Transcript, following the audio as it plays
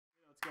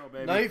Let's go,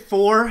 baby. Night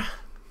 4.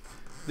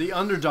 The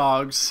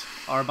underdogs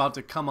are about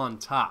to come on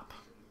top.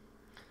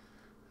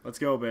 Let's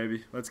go,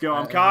 baby. Let's go.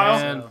 I'm Kyle.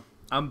 And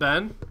I'm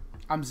Ben.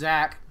 I'm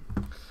Zach.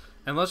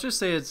 And let's just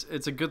say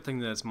it's a good thing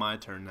that it's my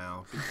turn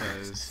now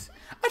because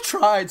I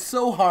tried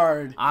so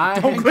hard.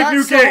 Don't click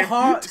new game.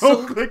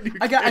 Don't click new game.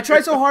 I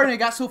tried so hard and I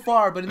got so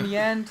far, but in the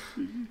end,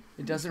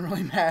 it doesn't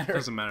really matter. It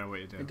doesn't matter what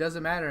you do. It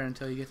doesn't matter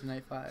until you get to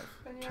night 5.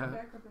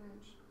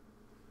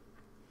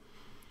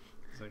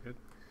 Is that good?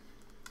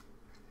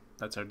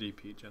 That's our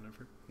DP,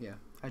 Jennifer. Yeah.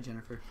 Hi,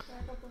 Jennifer.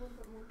 Back up a little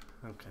bit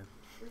more. Okay.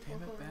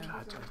 Damn it, Ben.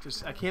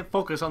 God, I can't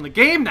focus on the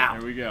game now.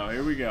 Here we go.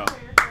 Here we go.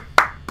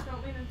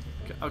 Don't lean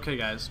into Okay,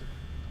 guys.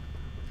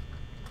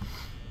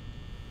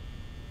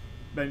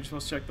 Ben, you're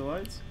supposed to check the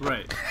lights?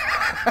 Right.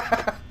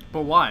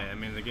 But why? I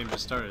mean, the game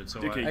just started, so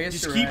Okay, I guess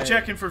just you're keep right.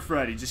 checking for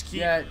Freddy. Just keep.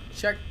 Yeah,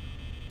 check.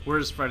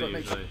 where's Freddy But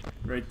make usually?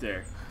 Right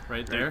there.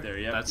 Right there? Right there.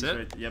 Yep. That's he's it?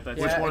 Right, yep. That's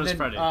Which it. one and is then,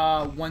 Freddy?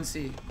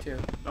 1C, too.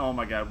 Oh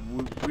my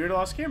God. Weird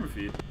lost camera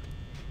feed.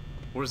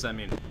 What does that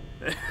mean?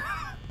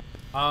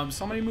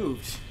 Somebody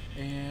moved,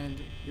 and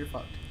you're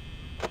fucked.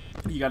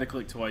 You got to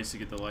click twice to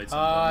get the lights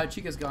on.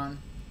 Chica's gone.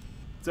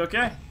 It's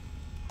okay.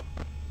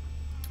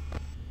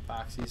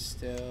 Foxy's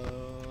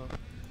still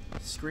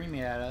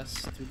screaming at us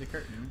through the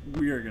curtain.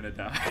 We are gonna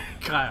die.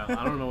 Kyle,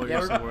 I don't know what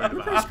you're so worried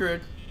we're pretty about.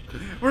 screwed.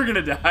 We're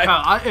gonna die.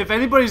 Kyle, if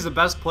anybody's the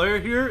best player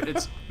here,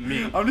 it's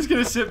me. I'm just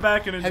gonna sit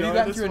back and enjoy Have you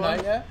gotten this through a one.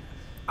 night yet?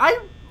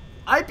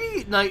 I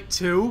beat night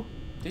 2.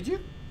 Did you?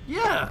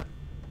 Yeah.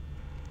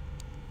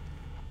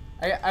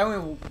 I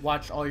only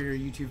watched all your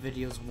YouTube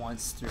videos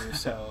once through,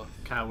 so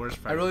Kyle, where's I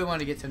Freddy? really want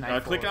to get to night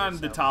 4. Click on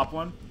the so. top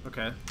one.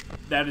 Okay.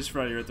 That is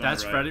Freddy right there.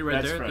 That's on the Freddy right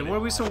That's there. Freddy. Then what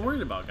are we so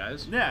worried about,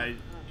 guys? Yeah.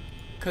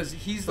 Because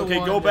he's the Okay,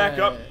 one go back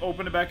that, up.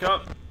 Open it back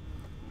up.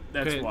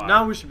 That's Okay, why.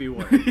 now we should be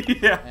worried.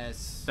 Yeah.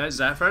 That's Is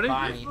that Freddy?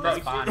 Bonnie. That's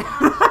Bonnie.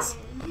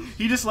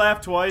 He just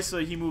laughed twice, so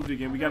he moved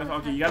again. We gotta.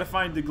 Okay, you gotta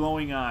find the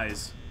glowing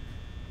eyes.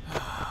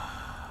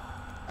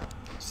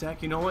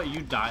 Zach, you know what?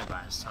 You died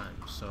last time,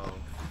 so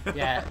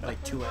Yeah, at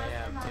like 2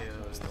 a.m. too.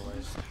 It was the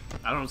worst.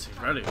 I don't see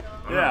Freddy.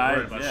 I'm Yeah, not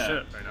worried about yeah.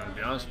 shit right now, to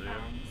be honest with you.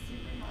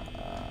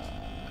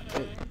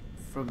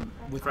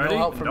 With Freddy? no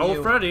help from No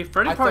you. Freddy.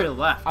 Freddy I probably thought-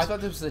 left. I thought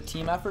this was a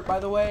team effort, by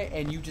the way,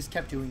 and you just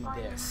kept doing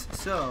this.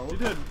 So You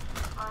did.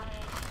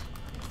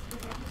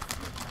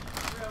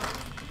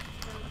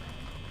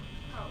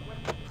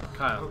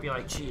 Kyle, hope you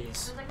like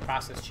cheese,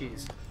 processed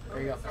cheese.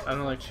 There you go. I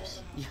don't like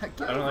cheese. Yeah,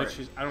 get I don't over like it.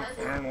 cheese. I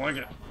don't like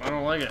it. I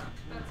don't like it.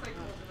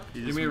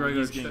 Give me a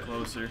regular He's getting shit.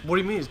 closer. What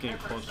do you mean he's getting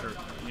closer?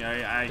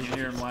 Yeah, I can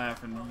hear him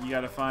laughing. You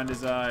gotta find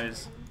his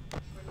eyes.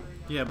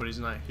 Yeah, but he's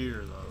not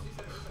here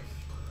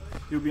though.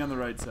 He'll be on the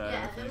right side,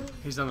 I think.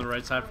 He's on the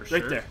right side for sure.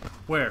 Right there.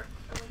 Where?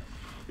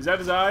 Is that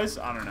his eyes?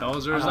 I don't know.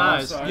 Those are his On the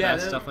left eyes. side. Yeah,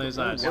 That's definitely his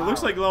eyes. It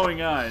looks like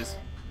glowing eyes.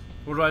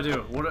 What do I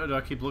do? What do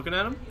I keep looking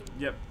at him?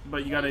 Yep,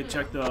 but you gotta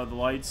check the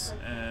lights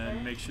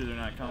and make sure they're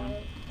not coming.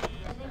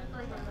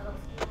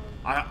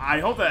 I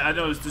hope that I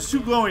know there's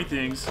 2 glowing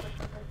things,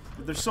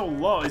 but they're so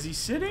low. Is he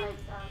sitting?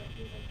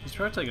 He's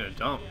probably taking a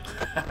dump.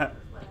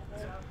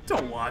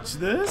 Don't watch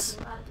this.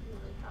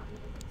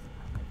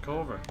 Go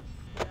over.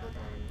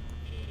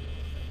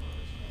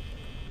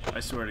 I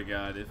swear to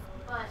God, if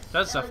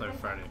That's definitely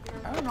Freddy.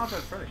 I don't know if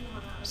that's Freddy.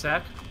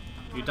 Zach,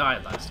 you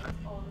died last time.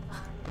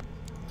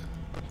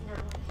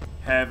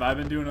 have I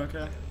been doing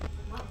okay?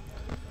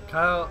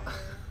 Kyle,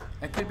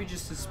 That could be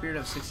just the spirit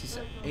of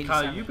 87. 87.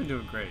 Kyle, you've been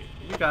doing great.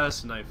 You got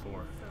us to night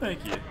 4.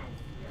 Thank you.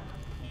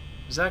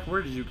 Zach,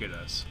 where did you get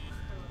us?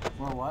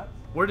 Well, what?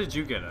 Where did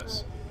you get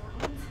us?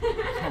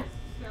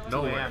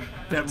 Nowhere. a.m.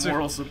 That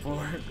moral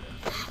support.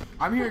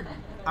 I'm here.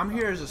 I'm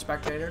here as a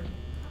spectator.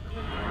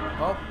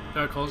 Oh,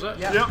 Can I close it?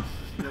 yeah.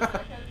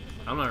 Yep.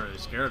 I'm not really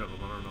scared of him.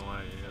 I don't know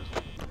why he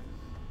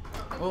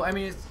is. Well, I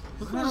mean, it's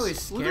Look not at really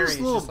this- look at scary. this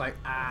It's little- just like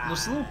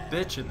There's a little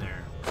bitch in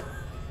there.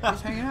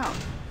 he's hanging out.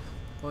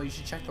 Well, you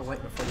should check the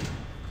light before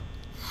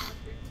you.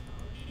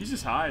 He's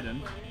just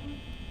hiding.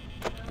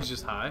 He's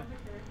just high.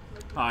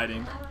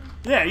 Hiding.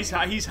 Yeah, he's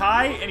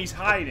high and he's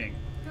hiding.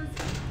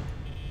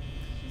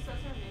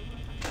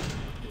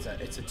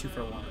 It's a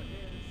 2-for-1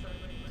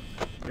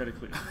 You gotta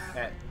clear.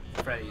 at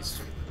Freddy's.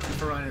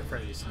 2-for-1 at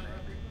Freddy's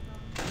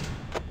tonight.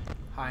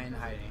 High and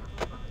hiding.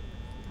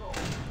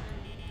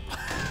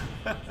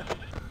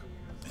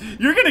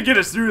 You're gonna get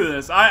us through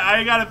this.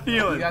 I got a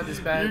feeling. You got this,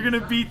 Ben. You're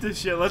gonna beat this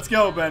shit. Let's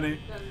go, Benny.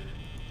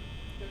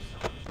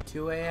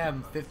 2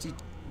 a.m.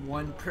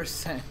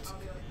 51%.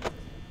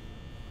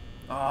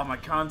 Oh, my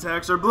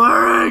contacts are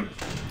blurring.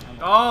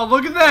 Oh,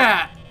 look at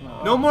that!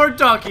 No more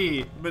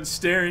ducky. I've been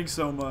staring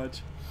so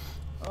much.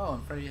 Oh,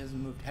 and Freddy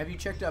hasn't moved. Have you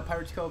checked out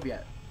Pirates Cove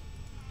yet?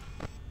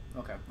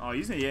 Okay. Oh,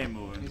 he ain't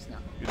moving. He's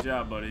not. Good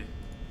job, buddy.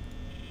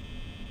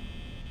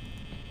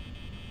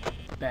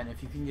 Ben,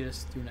 if you can get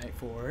us through night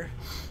 4,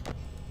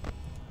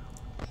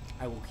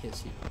 I will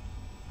kiss you.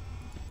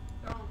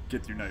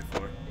 Get through night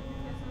 4.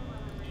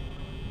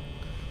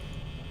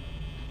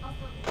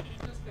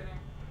 Just kidding.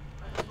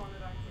 I just wanted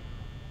to.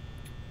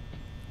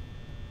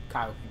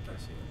 Kyle can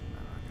kiss you.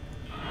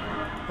 I'm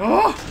not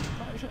gonna. Oh!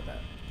 Probably shut that.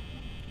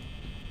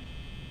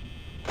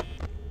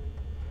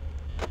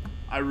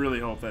 I really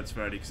hope that's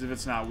Freddy, because if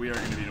it's not, we are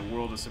going to be in a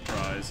world of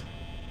surprise.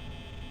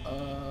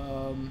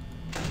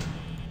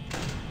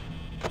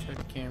 Check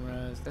the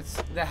cameras.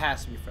 That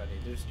has to be Freddy.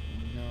 There's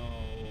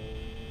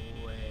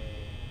no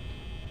way.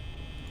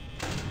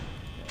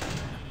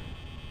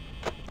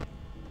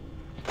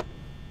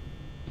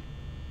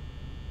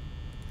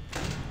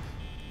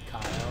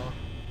 Kyle.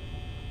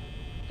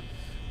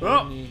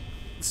 Well, Holy,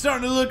 it's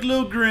starting to look a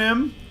little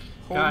grim.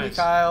 Guys.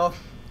 Kyle.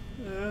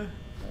 Uh,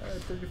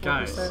 34%,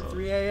 Guys.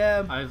 3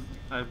 a.m.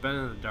 I've been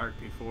in the dark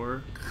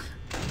before.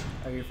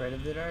 Are you afraid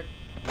of the dark?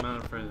 I'm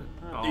not afraid.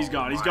 Oh, he's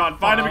gone. He's my gone.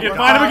 Find him again.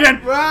 God. Find him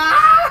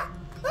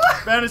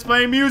again. Ben is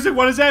playing music.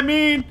 What does that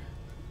mean?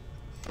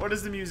 What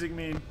does the music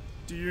mean?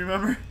 Do you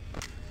remember?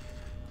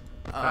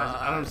 Guys,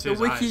 I don't see The his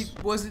wiki eyes.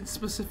 wasn't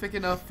specific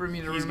enough for me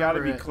to He's remember got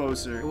to be it.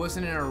 closer. It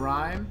wasn't in a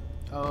rhyme.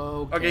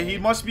 Okay. Okay, he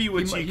must be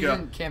with He's Chica.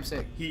 in Camp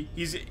Sick. He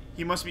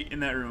must be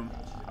in that room.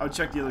 I would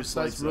check the other So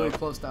slides it's really though.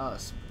 close to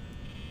us.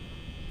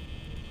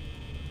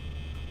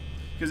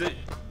 Because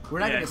We're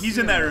not yeah, gonna he's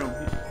see in that him. room.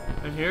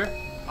 In here?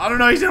 I don't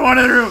know. He's in one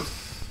of the rooms.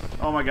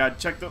 Oh my God!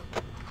 Check the.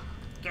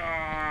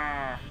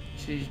 Ah.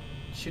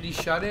 Should he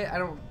shut it? I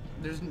don't.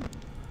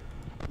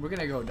 We're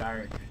gonna go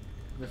dark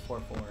before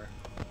 4.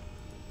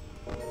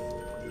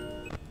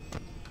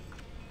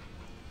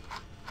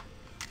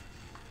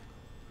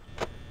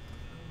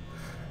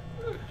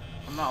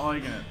 I'm not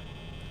liking it.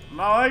 I'm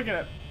not liking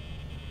it.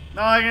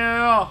 Not liking it at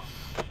all.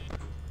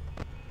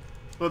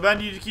 But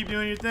Ben, you just keep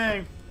doing your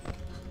thing.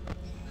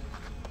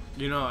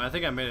 You know, I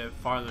think I made it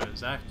farther than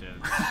Zach did.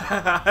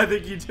 I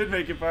think you did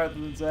make it farther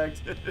than Zach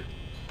did.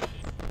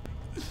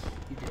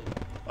 He did.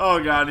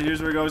 Oh God!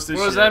 Here's where it goes to What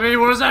shit. does that mean?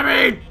 What does that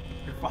mean?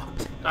 You're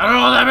fucked. I don't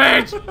know what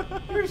that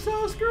means. You're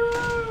so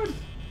screwed.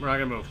 We're not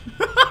gonna move.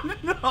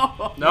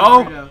 No.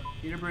 No.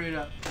 Eat a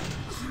burrito.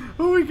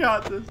 Oh, we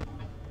got this.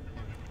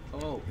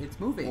 Oh, it's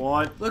moving.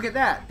 What? Look at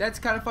that. That's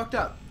kind of fucked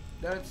up.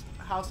 That's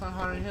House on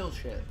Haunted Hill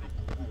shit.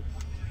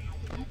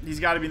 He's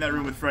got to be in that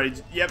room with Freddy.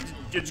 Yep.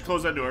 Just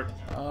close that door.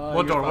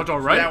 What door? What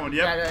door? Right? That one.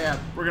 Yep. Yeah.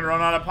 We're gonna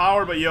run out of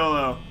power, but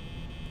YOLO.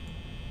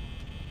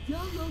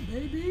 YOLO,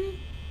 baby.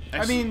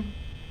 Actually, I mean,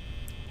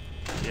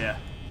 yeah.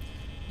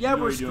 yeah, know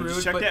what we're you're doing. screwed,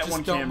 Just check but that just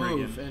one don't camera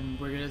move, again. and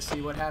we're gonna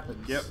see what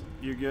happens. Yep.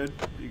 You're good.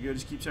 You're good.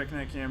 Just keep checking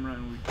that camera,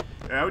 and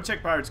I would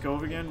check Pirates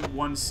Cove again.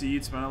 1C.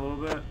 It's been a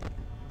little bit.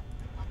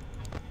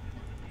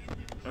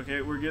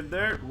 Okay, we're good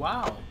there.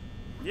 Wow.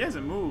 He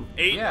hasn't moved.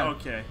 8? Yeah.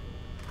 Okay.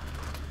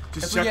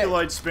 Just If we check get- the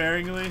lights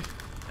sparingly,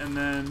 and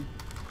then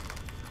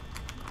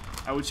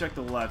I would check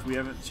the left. We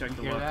haven't checked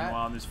the Hear left in a that?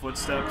 while. And there's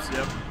footsteps.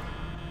 Yep.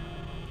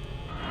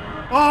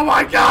 Oh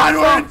my God!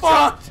 We're in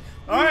fucked.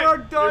 All We right, are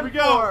done here we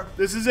go. for.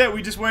 This is it.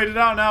 We just wait it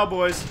out now,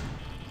 boys.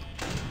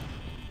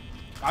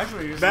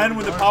 Actually, just Ben, leave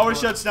when the doors power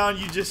closed. shuts down,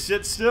 you just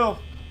sit still.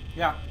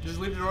 Yeah, just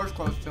leave the doors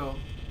closed till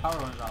power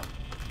runs out.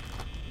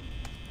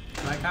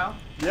 Right, Kyle?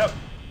 Yep.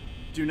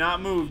 Do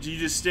not move. You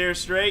just stare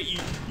straight.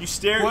 You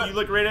stare. What? You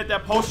look right at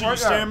that poster. You What?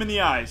 stare him in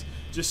the eyes.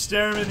 Just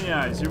stare him in the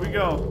eyes. Here we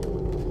go.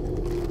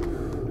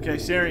 Okay,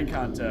 staring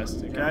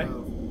contest. Okay,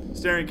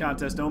 staring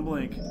contest. Don't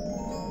blink.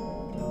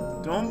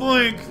 Don't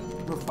blink.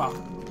 We're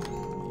fucked.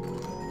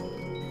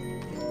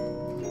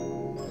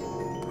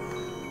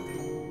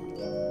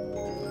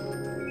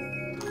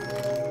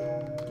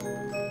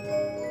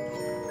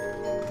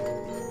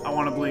 I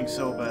want to blink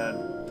so bad.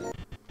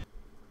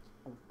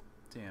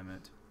 Damn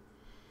it.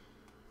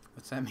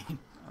 What's that mean?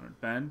 I don't,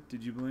 Ben,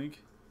 did you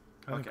blink?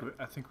 I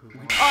think we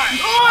won.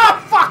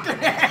 Oh, fucking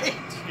hate!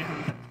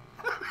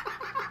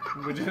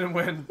 We didn't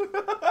win.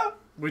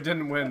 We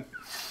didn't win.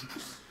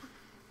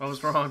 I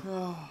was wrong.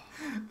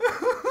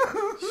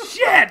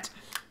 Shit!